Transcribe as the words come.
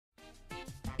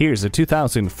Here's a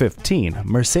 2015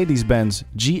 Mercedes-Benz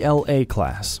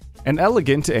GLA-Class. An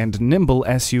elegant and nimble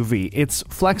SUV, it's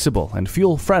flexible and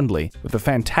fuel-friendly with a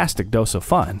fantastic dose of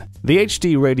fun. The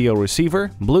HD radio receiver,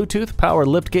 Bluetooth, power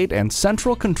liftgate, and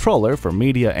central controller for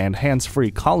media and hands-free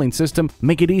calling system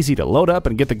make it easy to load up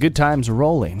and get the good times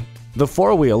rolling. The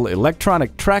four-wheel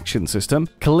electronic traction system,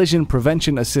 collision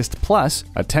prevention assist plus,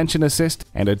 attention assist,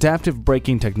 and adaptive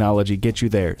braking technology get you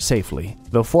there safely.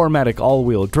 The 4MATIC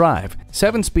all-wheel drive,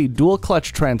 7-speed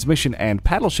dual-clutch transmission, and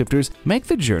paddle shifters make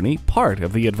the journey part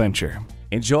of the adventure.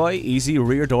 Enjoy easy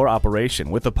rear door operation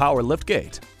with the power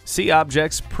liftgate. See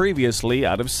objects previously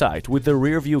out of sight with the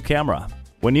rear-view camera.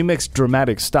 When you mix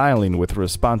dramatic styling with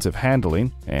responsive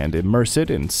handling and immerse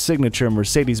it in signature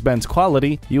Mercedes-Benz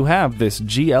quality, you have this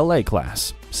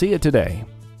GLA-Class. See it today.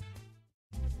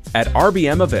 At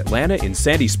RBM of Atlanta in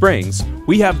Sandy Springs,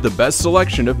 we have the best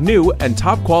selection of new and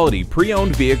top-quality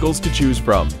pre-owned vehicles to choose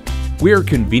from. We are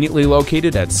conveniently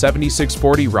located at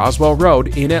 7640 Roswell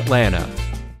Road in Atlanta.